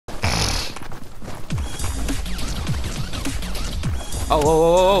Oh, oh, oh,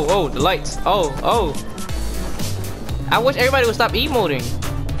 oh, oh, the lights. Oh, oh. I wish everybody would stop emoting.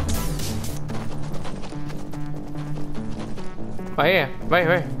 Right here,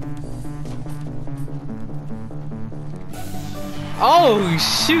 right. Oh,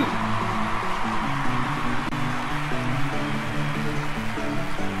 shoot.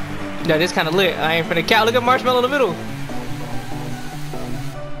 Yeah, this kind of lit. I ain't finna count. Look at Marshmallow in the middle.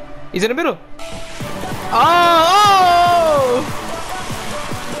 He's in the middle. Oh!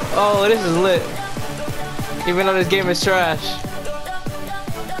 Oh, this is lit. Even though this game is trash.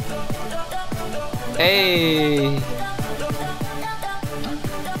 Hey.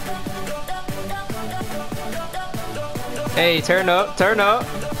 Hey, turn up, turn up.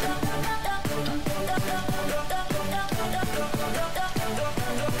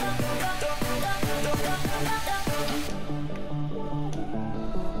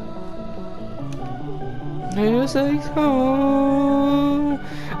 Music's home.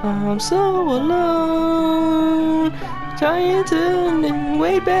 I'm so alone. Trying to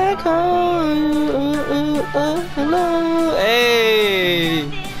way back home. Hello. Hey.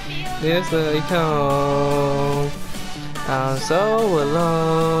 Music's home. I'm so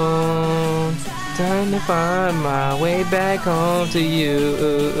alone. Trying to find my way back home to you.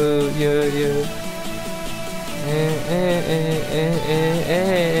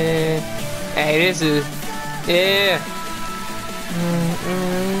 Hey, this is. Yeah.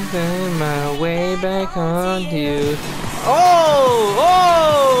 My way back home to you. Oh!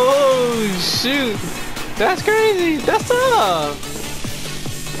 Oh! Shoot! That's crazy! That's up!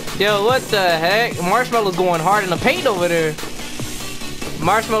 Yo, what the heck? Marshmallow's going hard in the paint over there.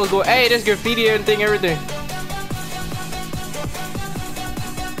 Marshmallow's going. Hey, there's graffiti and everything.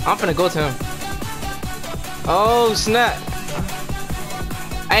 I'm finna go to him. Oh, snap.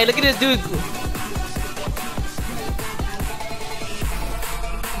 Hey, look at this dude.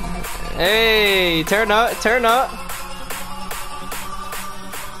 Hey, turn up, turn up.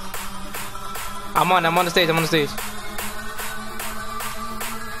 I'm on the stage, I'm on the stage.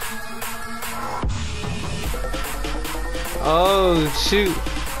 Oh, shoot.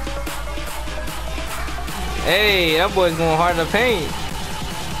 Hey, that boy's going hard in the paint.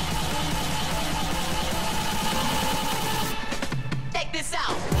 Check this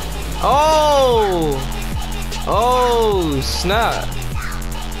out. Oh! Oh, snap.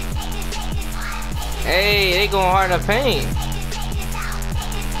 Hey, they going hard in the paint.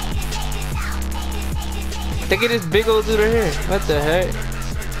 Look at this big old dude right here. What the heck?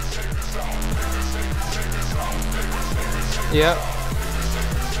 Yep.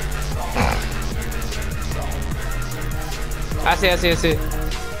 I see.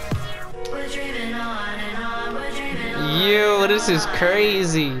 Yo, this is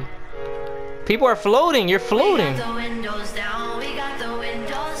crazy. People are floating. You're floating.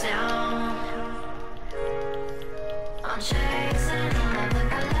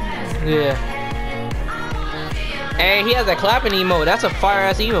 Yeah. Hey, he has a clapping emote. That's a fire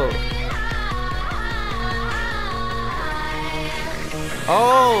ass emote.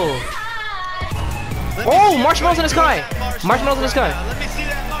 Oh. Oh, Marshmallow's in the sky. Marshmallow's in the sky. Let me see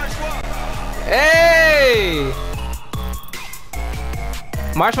that marshmallow. Hey.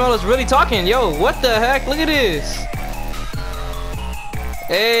 Marshmallow's really talking. Yo, what the heck? Look at this.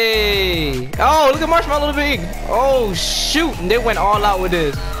 Hey. Oh, look at Marshmallow the big. Oh, shoot. They went all out with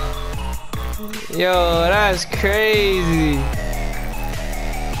this. Yo, that's crazy.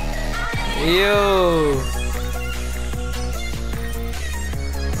 Yo.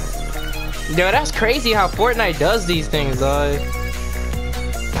 Yo, that's crazy how Fortnite does these things, dog.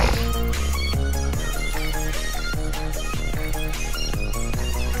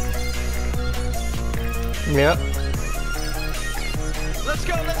 Yep. Let's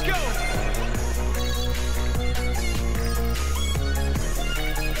go, let's go.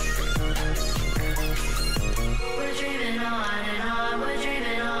 We're dreaming on and on, we're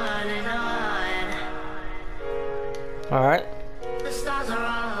dreaming on and on. All right. The stars are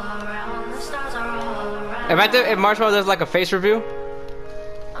all around, the stars are all around. If Marshmallow does like a face review.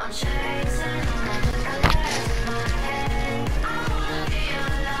 I'm chasing another color, my head. I wanna be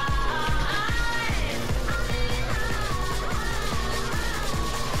alive.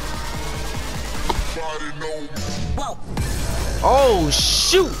 Whoa. Oh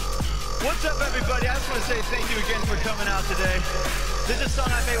shoot! What's up, everybody? I just want to say thank you again for coming out today. This is a song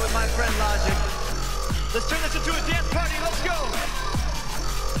I made with my friend Logic. Let's turn this into a dance party. Let's go.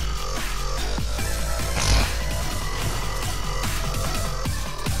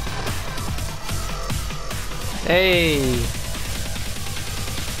 Hey.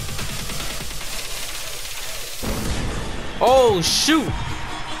 Oh shoot!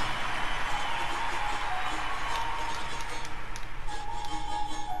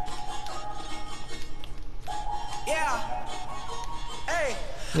 Yeah. Hey.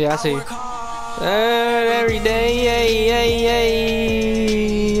 Yeah, I see. Work hard. Every day,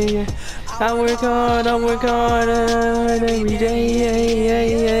 I work hard, every day,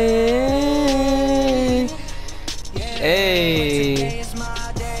 Hey. It's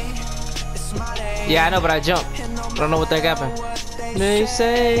my day. It's my day. Yeah, I know, but I jumped. I don't know what that happened. They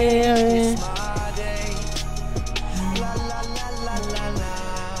say. My day. La la la la la la.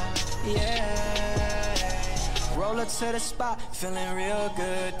 Yeah. Roll up to the spot, feeling real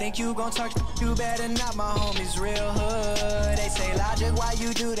good. Think you gon' talk, you better not. My homies real hood. They say Logic, why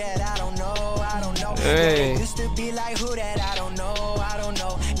you do that? I don't know. I don't know. Hey. They used to be like who that? I don't know. I don't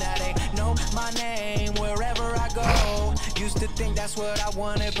know. Now they know my name wherever I go. Used to think that's what I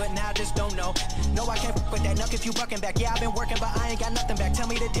wanted, but now just don't know. No, I can't f with that. Nuck if you bucking back. Yeah, I've been working, but I ain't got nothing back. Tell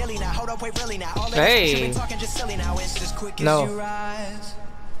me the dilly now. Hold up, wait, really now. All that Hey. shit you been talking just silly now. It's as quick as No. you rise,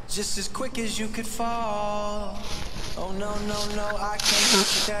 just as quick as you could fall. Oh no, no, no, I can't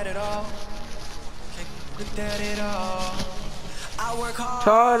with that at all. Can't with that at all. I work hard.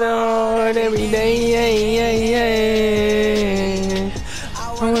 Hard every day,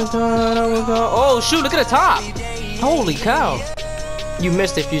 I work hard. Oh shoot! Look at the top. Holy cow! You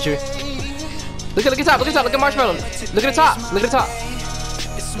missed it, Future. Look at top. Look at top. Look at Marshmallow. Look at the top. Look at the top.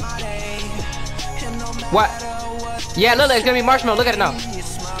 What? Yeah, look, it's gonna be Marshmallow. Look at it now.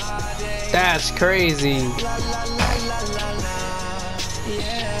 That's crazy.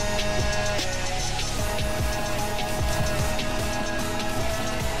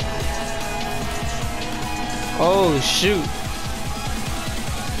 Oh shoot.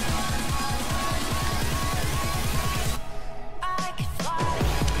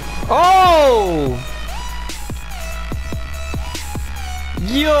 Oh!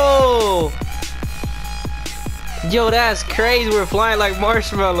 Yo! Yo, that's crazy. We're flying like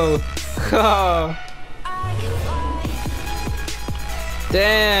Marshmallow.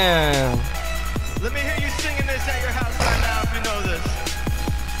 Damn. Let me hear you singing this at your house right now if you know this.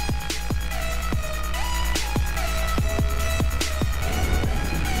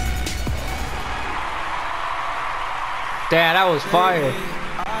 Damn, that was fire.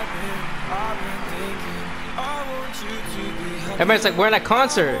 Everybody's like, we're in a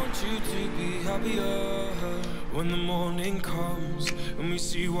concert. When the morning comes and we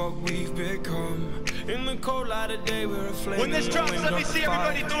see what we've become, in the cold light of day we're a flame. When this drops, let me see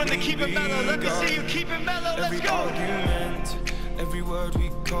everybody doing the keep it mellow. Let me see you keep it mellow. Let's Every go. argument, every word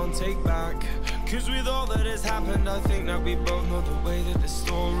we can't take back. Cause with all that has happened, I think that we both know the way that the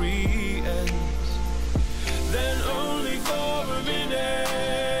story ends. Then only for a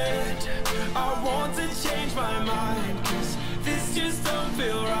minute I want to change my mind, cause this just don't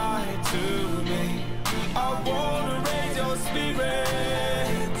feel right to me. I wanna raise your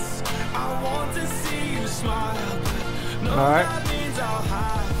spirits, I want to see you smile, but no, that means I'll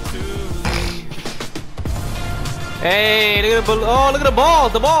have to leave. Hey, look at the look at the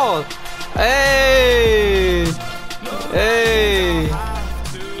balls, the balls. Hey, hey.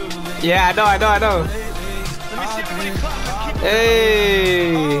 Yeah, I know. Let me see everybody clap and keep it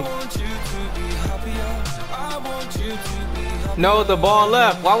Hey. No, the ball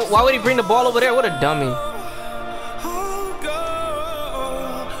left. Why would he bring the ball over there? What a dummy.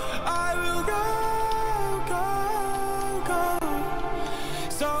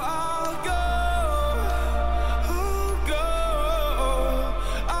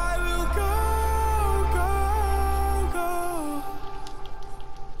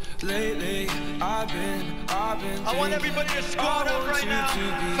 Lately, I've been I want everybody to squad up right now.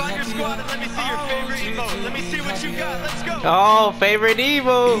 Find your squad and let me see your favorite emote. Let me see what you got. Let's go. Oh, favorite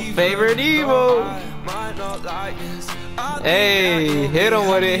Evo. Favorite Evo. Hey, hit him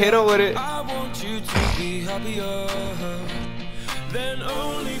with it. Hit him with it. I want you to be happier than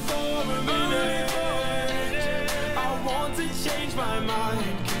only for a minute. I want to change my mind,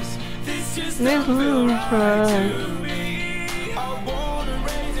 cause this just don't feel right to me. I wanna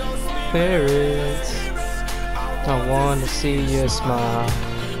raise your Spirits. I wanna see you smile.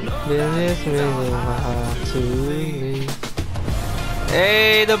 This is really hard to me.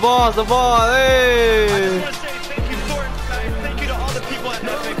 Hey, the ball, I hey. just want to say thank you for it. Thank you to all the people at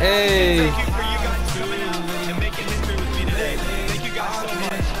Epic. Hey. Thank you for you guys coming out and making history with me today. Thank you guys so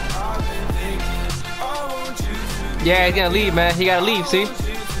much. Yeah, he's gonna leave, man. He gotta leave, see?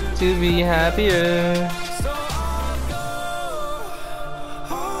 To be happier.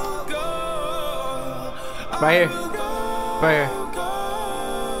 Right here. Right here.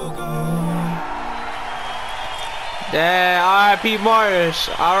 Yeah, R.I.P. Marsh.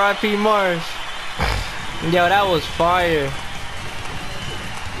 R.I.P. Marsh. Yo, that was fire.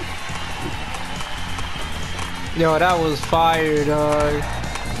 Yo, that was fire, dog.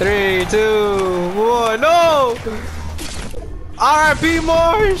 3, 2, 1, no! R.I.P.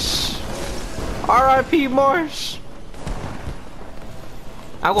 Marsh! R.I.P. Marsh!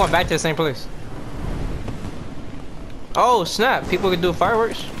 I'm going back to the same place. Oh, snap. People can do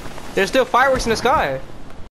fireworks? There's still fireworks in the sky.